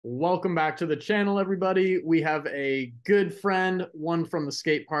Welcome back to the channel, everybody. We have a good friend, one from the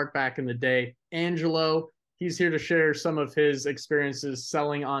skate park back in the day, Angelo. He's here to share some of his experiences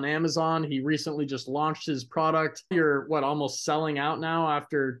selling on Amazon. He recently just launched his product. You're almost selling out now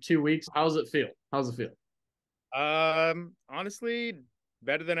after 2 weeks. How's it feel? How's it feel? Honestly,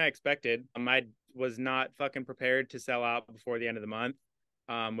 better than I expected. I was not fucking prepared to sell out before the end of the month,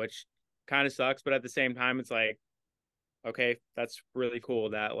 which kind of sucks, but at the same time, it's like, okay, that's really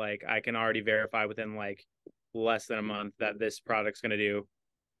cool that like I can already verify within like less than a month that this product's gonna do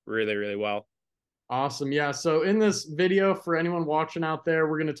really, really well. Awesome. Yeah. So, in this video, for anyone watching out there,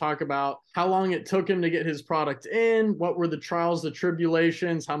 we're going to talk about how long it took him to get his product in, what were the trials, the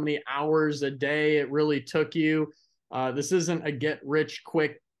tribulations, how many hours a day it really took you. This isn't a get rich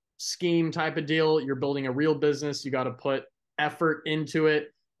quick scheme type of deal. You're building a real business, you got to put effort into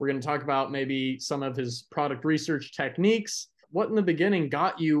it. We're going to talk about maybe some of his product research techniques. What in the beginning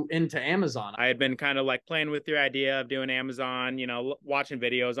got you into Amazon? I had been kind of like playing with your idea of doing Amazon, watching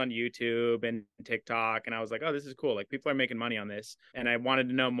videos on YouTube and TikTok. And I was like, oh, this is cool. Like people are making money on this. And I wanted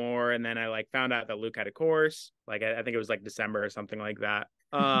to know more. And then I like found out that Luke had a course. Like I think it was like December or something like that.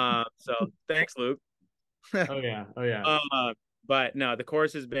 So thanks, Luke. Oh, yeah. Oh, yeah. But no, the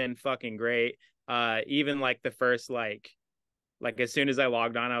course has been fucking great. Even like the first like as soon as I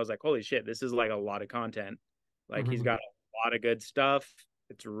logged on, I was like, holy shit, this is like a lot of content. Like he's Mhm. got a lot of good stuff.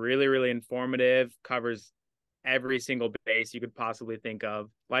 It's really, really informative, covers every single base you could possibly think of.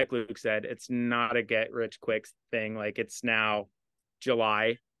 Like Luke said, it's not a get rich quick thing. Like it's now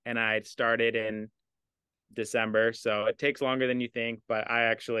July and I started in December. So it takes longer than you think, but I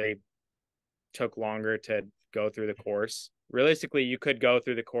actually took longer to go through the course. Realistically, you could go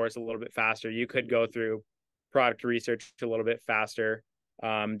through the course a little bit faster. You could go through product research a little bit faster,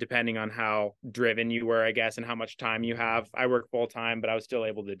 depending on how driven you were, I guess, and how much time you have. I work full time, but I was still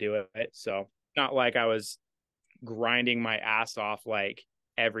able to do it. So not like I was grinding my ass off like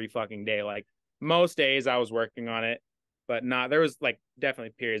every fucking day. Like most days I was working on it, but not there was like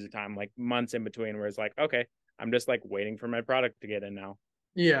definitely periods of time, like months in between where it's like, okay, I'm just like waiting for my product to get in now.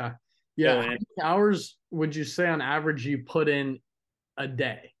 Yeah. Yeah. Still How in. many hours would you say on average you put in a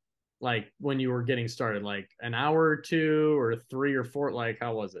day? Like when you were getting started, like an hour or two or three or four? Like,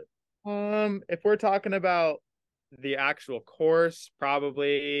 how was it? If we're talking about the actual course,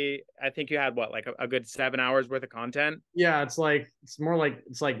 probably I think you had what, like a good 7 hours worth of content. Yeah, it's more like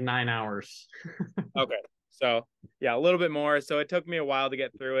it's like 9 hours. Okay. So yeah, a little bit more. So it took me a while to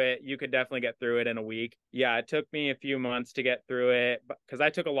get through it. You could definitely get through it in a week. Yeah, it took me a few months to get through it because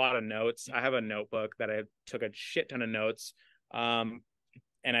I took a lot of notes. I have a notebook that I took a shit ton of notes. Um,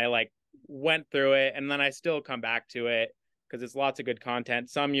 and I like went through it and then I still come back to it because it's lots of good content.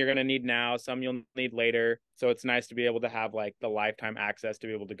 Some you're going to need now, some you'll need later. So it's nice to be able to have like the lifetime access to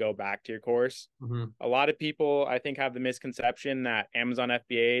be able to go back to your course. Mhm. A lot of people, I think, have the misconception that Amazon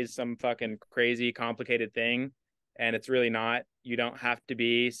FBA is some fucking crazy complicated thing. And it's really not. You don't have to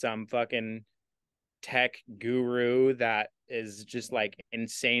be some fucking tech guru that is just like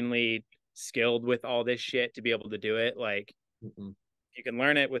insanely skilled with all this shit to be able to do it. Like, Mhm. you can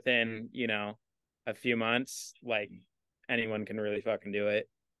learn it within, a few months. Like anyone can really fucking do it.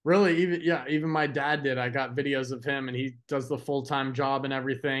 Really, even yeah, even my dad did. I got videos of him and he does the full-time job and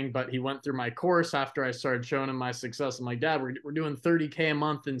everything, but he went through my course after I started showing him my success. I'm like, Dad, we're doing 30K a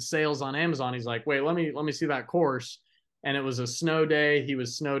month in sales on Amazon. He's like, wait, let me see that course. And it was a snow day. He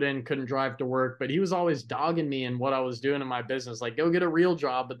was snowed in, couldn't drive to work, but he was always dogging me in what I was doing in my business. Like, go get a real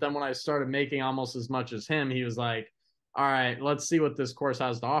job. But then when I started making almost as much as him, he was like, all right, let's see what this course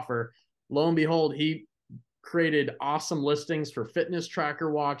has to offer. Lo and behold, he created awesome listings for fitness tracker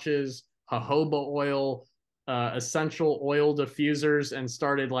watches, jojoba oil, essential oil diffusers, and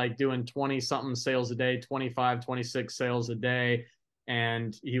started like doing 20 something sales a day, 25, 26 sales a day.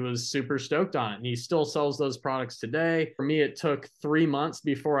 And he was super stoked on it. And he still sells those products today. For me, it took 3 months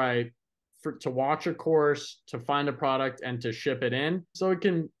before to watch a course, to find a product, and to ship it in. So it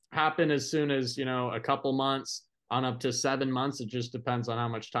can happen as soon as, a couple months on up to 7 months. It just depends on how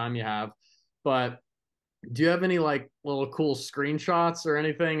much time you have. But do you have any like little cool screenshots or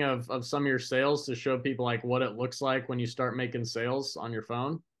anything of some of your sales to show people like what it looks like when you start making sales on your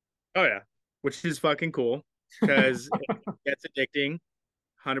phone? Oh yeah, which is fucking cool because it gets addicting.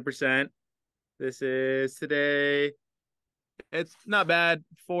 100%. This is today. It's not bad.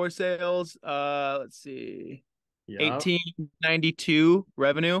 Four sales. Let's see. Yeah. 1892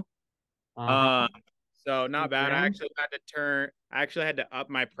 revenue. Uh-huh. Uh, so not bad. Grand. I actually had to up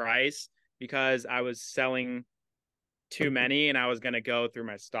my price because I was selling too many and I was gonna go through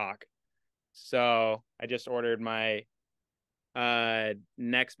my stock. So I just ordered my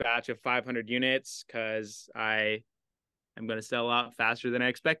next batch of 500 units because I am going to sell out faster than I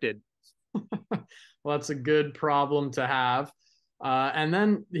expected. Well, that's a good problem to have. And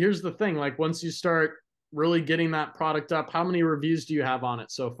then here's the thing, like once you start really getting that product up, how many reviews do you have on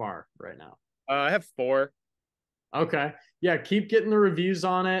it so far right now? I have four. Okay. Yeah, keep getting the reviews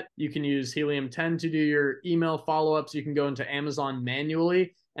on it. You can use Helium 10 to do your email follow-ups. You can go into Amazon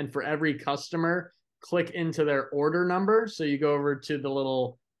manually, and for every customer, click into their order number. So you go over to the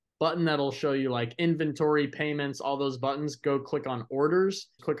little button that'll show you like inventory, payments, all those buttons. Go click on orders,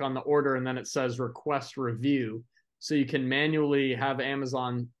 click on the order, and then it says request review. So you can manually have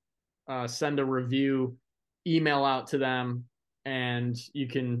Amazon send a review email out to them, and you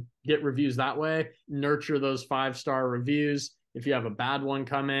can get reviews that way. Nurture those 5-star reviews. If you have a bad one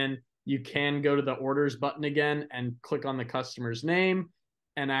come in, you can go to the orders button again and click on the customer's name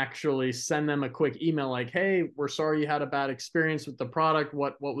and actually send them a quick email like, hey, we're sorry you had a bad experience with the product.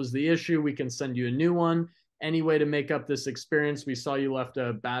 What was the issue? We can send you a new one. Any way to make up this experience? We saw you left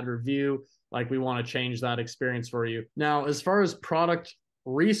a bad review. Like, we want to change that experience for you. Now, as far as product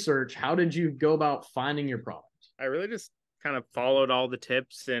research, how did you go about finding your product? I really just kind of followed all the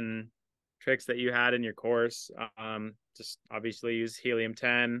tips and tricks that you had in your course. Just obviously use Helium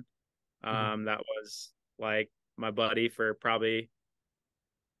 10. That was like my buddy for probably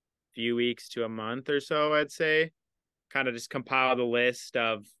a few weeks to a month or so, I'd say. Kind of just compile the list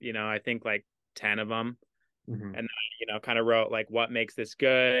of, I think like 10 of them. Mm-hmm. And, kind of wrote like what makes this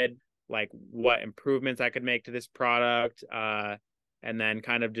good, like what improvements I could make to this product. And then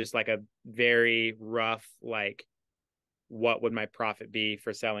kind of just like a very rough, like, what would my profit be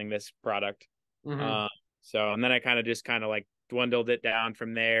for selling this product? Mm-hmm. And then I kind of like dwindled it down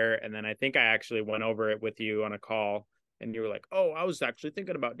from there. And then I think I actually went over it with you on a call, and you were like, oh, I was actually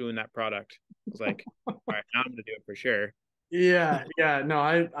thinking about doing that product. I was like, all right, now I'm going to do it for sure. Yeah. No,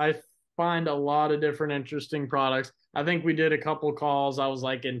 I find a lot of different interesting products. I think we did a couple calls. I was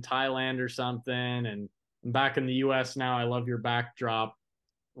like in Thailand or something, and I'm back in the US now. I love your backdrop.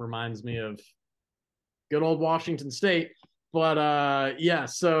 Reminds me of good old Washington State. But yeah,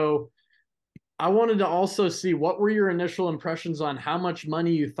 so I wanted to also see what were your initial impressions on how much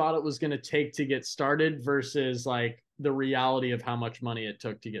money you thought it was going to take to get started versus like the reality of how much money it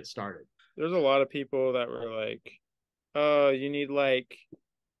took to get started. There's a lot of people that were like, oh, you need like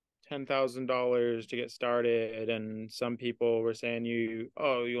 $10,000 to get started. And some people were saying you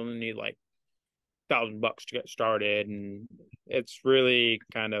only need like $1,000 to get started. And it's really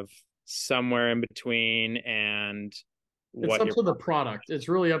kind of somewhere in between, and It's what up you're. to the product. It's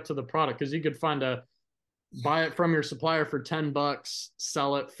really up to the product because you could buy it from your supplier for $10,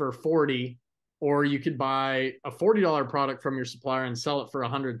 sell it for 40, or you could buy a $40 product from your supplier and sell it for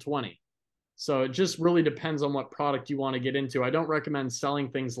 120. So it just really depends on what product you want to get into. I don't recommend selling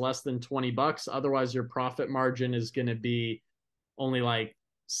things less than $20. Otherwise, your profit margin is going to be only like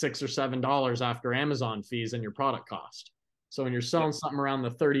 $6 or $7 after Amazon fees and your product cost. So when you're selling something around the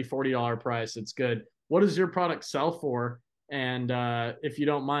 $30, $40 price, it's good. What does your product sell for? And if you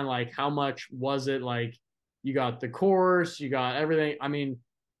don't mind, like how much was it? Like you got the course, you got everything. I mean,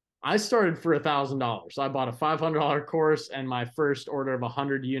 I started for $1,000. I bought a $500 course, and my first order of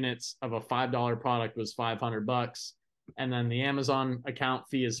 100 units of a $5 product was $500. And then the Amazon account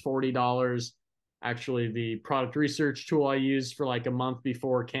fee is $40. Actually, the product research tool I used for like a month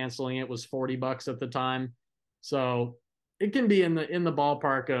before canceling it was $40 at the time. So it can be in the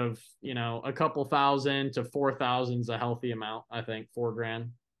ballpark of, a couple thousand to 4,000 is a healthy amount. I think 4 grand.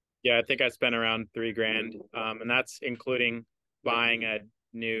 Yeah, I think I spent around 3 grand, and that's including buying a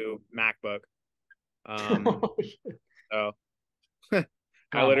new MacBook. So I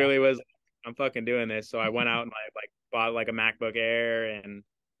Oh, literally was, I'm fucking doing this. So I went out and I like bought like a MacBook Air, and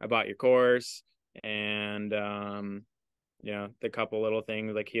I bought your course, and the couple little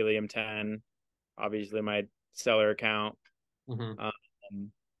things like Helium 10, obviously my seller account, mm-hmm.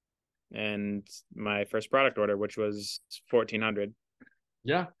 um, and my first product order, which was 1,400.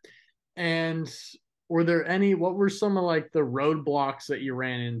 Yeah. And what were some of like the roadblocks that you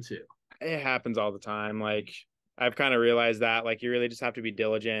ran into? It happens all the time. Like, I've kind of realized that like you really just have to be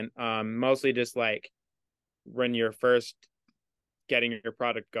diligent. Mostly just like when you're first getting your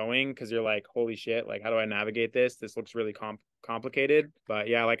product going, because you're like, holy shit, like how do I navigate this? This looks really complicated. But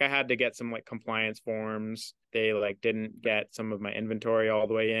yeah, like I had to get some like compliance forms. They like didn't get some of my inventory all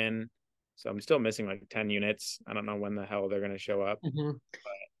the way in. So I'm still missing like 10 units. I don't know when the hell they're gonna show up. Mm-hmm.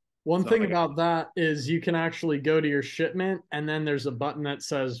 But One it's not thing like about that is you can actually go to your shipment, and then there's a button that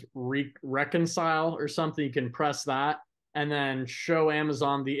says reconcile or something. You can press that and then show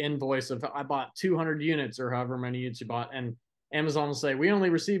Amazon the invoice of I bought 200 units or however many units you bought. And Amazon will say, we only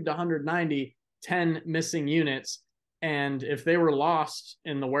received 190, 10 missing units. And if they were lost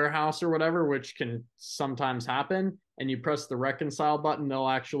in the warehouse or whatever, which can sometimes happen, and you press the reconcile button, they'll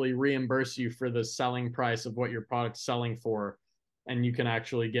actually reimburse you for the selling price of what your product's selling for. And you can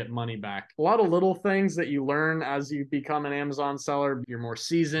actually get money back. A lot of little things that you learn as you become an Amazon seller. You're more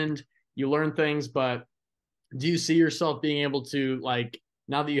seasoned, you learn things, but do you see yourself being able to, like,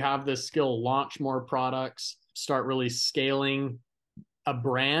 now that you have this skill, launch more products, start really scaling a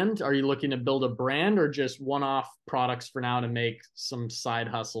brand? Are you looking to build a brand or just one-off products for now to make some side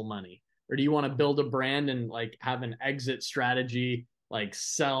hustle money? Or do you want to build a brand and like have an exit strategy, like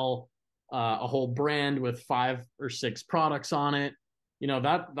sell a whole brand with 5 or 6 products on it?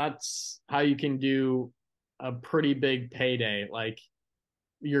 That's how you can do a pretty big payday. Like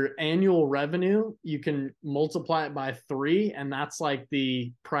your annual revenue, you can multiply it by 3, and that's like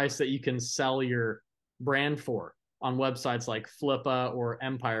the price that you can sell your brand for on websites like Flippa or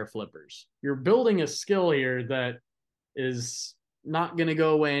Empire Flippers. You're building a skill here that is not going to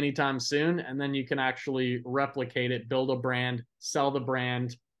go away anytime soon, and then you can actually replicate it, build a brand, sell the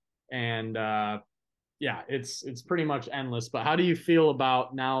brand, and yeah, it's pretty much endless. But how do you feel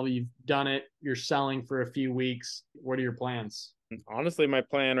about now you've done it, you're selling for a few weeks? What are your plans? Honestly, my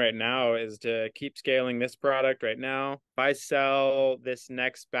plan right now is to keep scaling this product right now. If I sell this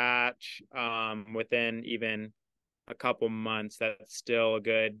next batch within even a couple months, that's still a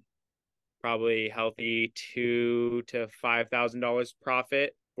good, probably healthy $2,000 to $5,000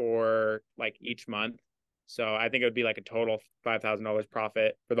 profit for like each month. So I think it would be like a total $5,000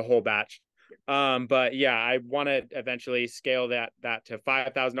 profit for the whole batch. But yeah, I want to eventually scale that to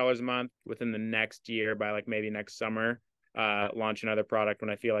 $5,000 a month within the next year, by like maybe next summer. Launch another product when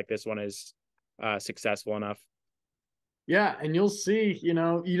I feel like this one is successful enough. Yeah, and you'll see, you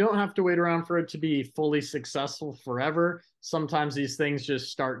don't have to wait around for it to be fully successful forever. Sometimes these things just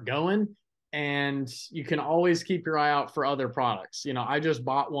start going, and you can always keep your eye out for other products. I just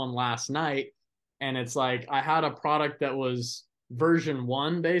bought one last night, and it's like I had a product that was version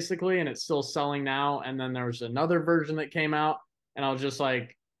 1 basically, and it's still selling now. And then there was another version that came out, and I was just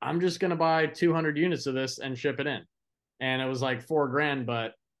like, I'm just going to buy 200 units of this and ship it in. And it was like 4 grand,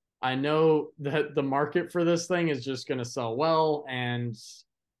 but I know that the market for this thing is just going to sell well. And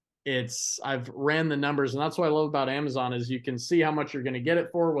I've ran the numbers, and that's what I love about Amazon is you can see how much you're going to get it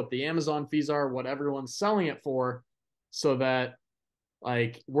for, what the Amazon fees are, what everyone's selling it for, so that,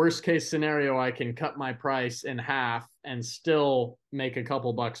 like, worst case scenario, I can cut my price in half and still make a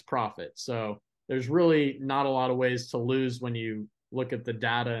couple bucks profit. So there's really not a lot of ways to lose when you look at the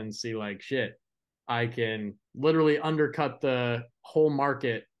data and see, like, shit, I can literally undercut the whole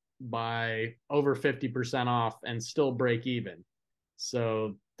market by over 50% off and still break even.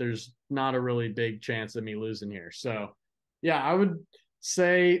 So there's not a really big chance of me losing here. So yeah, I would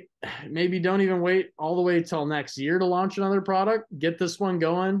say maybe don't even wait all the way till next year to launch another product. Get this one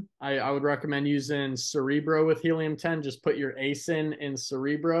going. I would recommend using Cerebro with Helium 10. Just put your ASIN in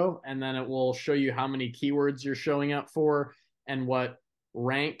Cerebro, and then it will show you how many keywords you're showing up for and what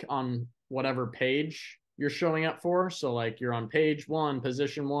rank on whatever page you're showing up for. So like you're on page 1,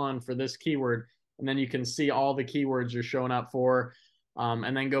 position 1 for this keyword, and then you can see all the keywords you're showing up for.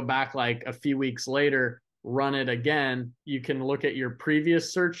 And then go back like a few weeks later, run it again. You can look at your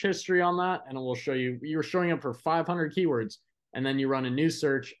previous search history on that, and it will show you you're showing up for 500 keywords. And then you run a new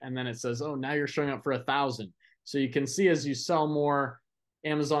search, and then it says, oh, now you're showing up for 1,000. So you can see as you sell more,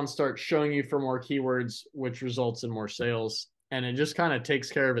 Amazon starts showing you for more keywords, which results in more sales. And it just kind of takes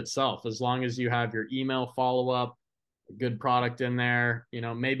care of itself as long as you have your email follow up, a good product in there,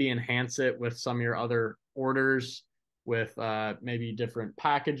 maybe enhance it with some of your other orders with maybe different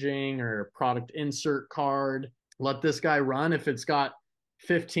packaging or product insert card. Let this guy run. If it's got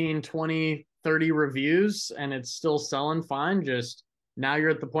 15, 20, 30 reviews and it's still selling fine, just now you're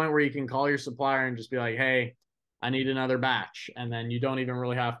at the point where you can call your supplier and just be like, hey, I need another batch. And then you don't even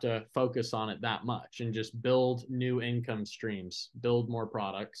really have to focus on it that much and just build new income streams, build more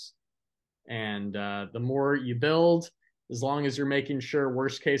products. And the more you build, as long as you're making sure,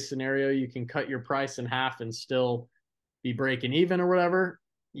 worst case scenario, you can cut your price in half and still be breaking even or whatever,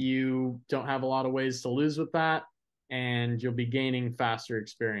 you don't have a lot of ways to lose with that. And you'll be gaining faster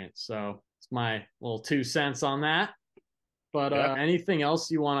experience. So it's my little 2 cents on that. But Yeah. anything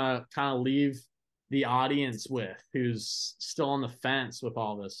else you want to kind of leave the audience with who's still on the fence with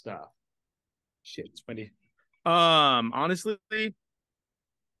all this stuff? Shit, it's funny. Honestly,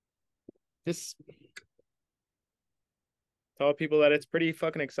 just tell people that it's pretty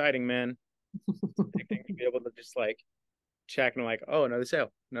fucking exciting, man. It's addicting to be able to just like check and like, oh, another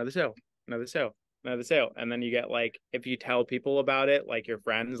sale, another sale, another sale. another sale. And then you get like, if you tell people about it, like your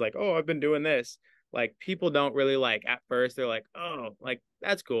friends, like, oh, I've been doing this. Like people don't really like at first, they're like, oh, like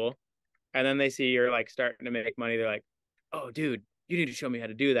that's cool. And then they see you're like starting to make money. They're like, oh, dude, you need to show me how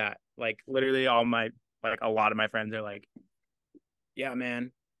to do that. Like literally like a lot of my friends are like, yeah,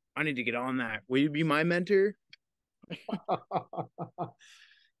 man, I need to get on that. Will you be my mentor?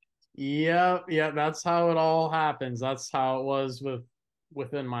 Yeah, yeah, that's how it all happens. That's how it was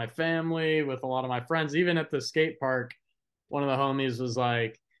within my family, with a lot of my friends. Even at the skate park, one of the homies was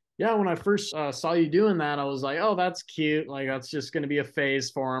like, "Yeah, when I first saw you doing that, I was like, oh, that's cute. Like that's just going to be a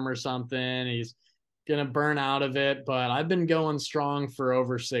phase for him or something. He's gonna burn out of it." But I've been going strong for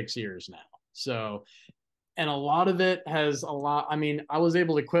over 6 years now. So, and a lot of it has a lot. I mean, I was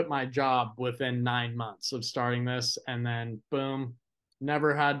able to quit my job within 9 months of starting this, and then boom,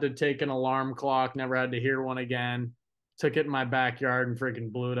 never had to take an alarm clock, never had to hear one again. Took it in my backyard and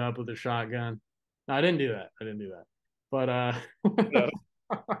freaking blew it up with a shotgun. No, I didn't do that. I didn't do that. But No,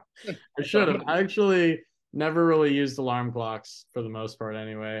 I that's should have. awesome. I actually never really used alarm clocks for the most part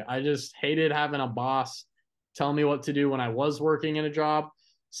anyway. I just hated having a boss tell me what to do when I was working in a job.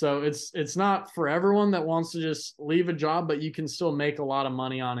 So it's not for everyone that wants to just leave a job, but you can still make a lot of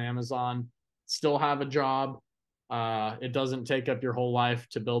money on Amazon, still have a job. It doesn't take up your whole life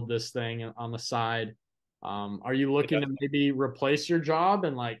to build this thing on the side. Are you It looking does, to maybe replace your job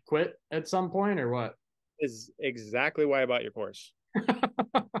and like quit at some point or what? is exactly why I bought your Porsche.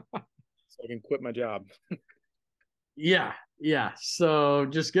 So I can quit my job. Yeah, yeah. So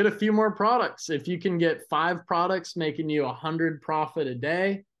just get a few more products. If you can get 5 products making you 100 profit a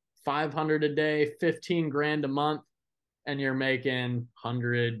day, 500 a day, 15 grand a month, and you're making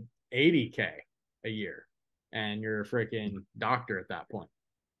 180K a year, and you're a freaking doctor at that point.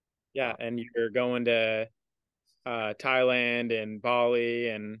 Yeah, and you're going to Thailand and Bali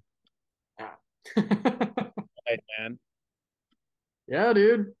and Yeah. right, man. Yeah,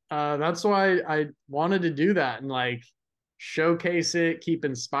 dude. That's why I wanted to do that and like showcase it, keep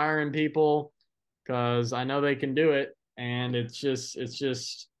inspiring people because I know they can do it. And it's just,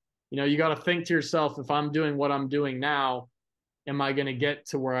 you got to think to yourself, if I'm doing what I'm doing now, am I going to get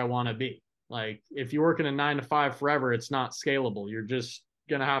to where I want to be? Like, if you work in a 9 to 5 forever, it's not scalable. You're just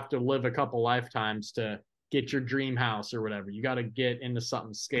going to have to live a couple lifetimes to get your dream house or whatever. You got to get into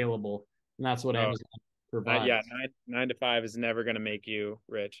something scalable. And that's what Oh, Amazon yeah, provides. nine to five is never gonna make you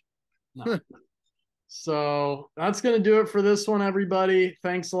rich. No. So that's going to do it for this one, everybody.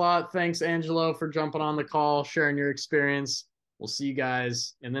 Thanks a lot. Thanks, Angelo, for jumping on the call, sharing your experience. We'll see you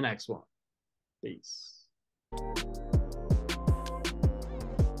guys in the next one. Peace.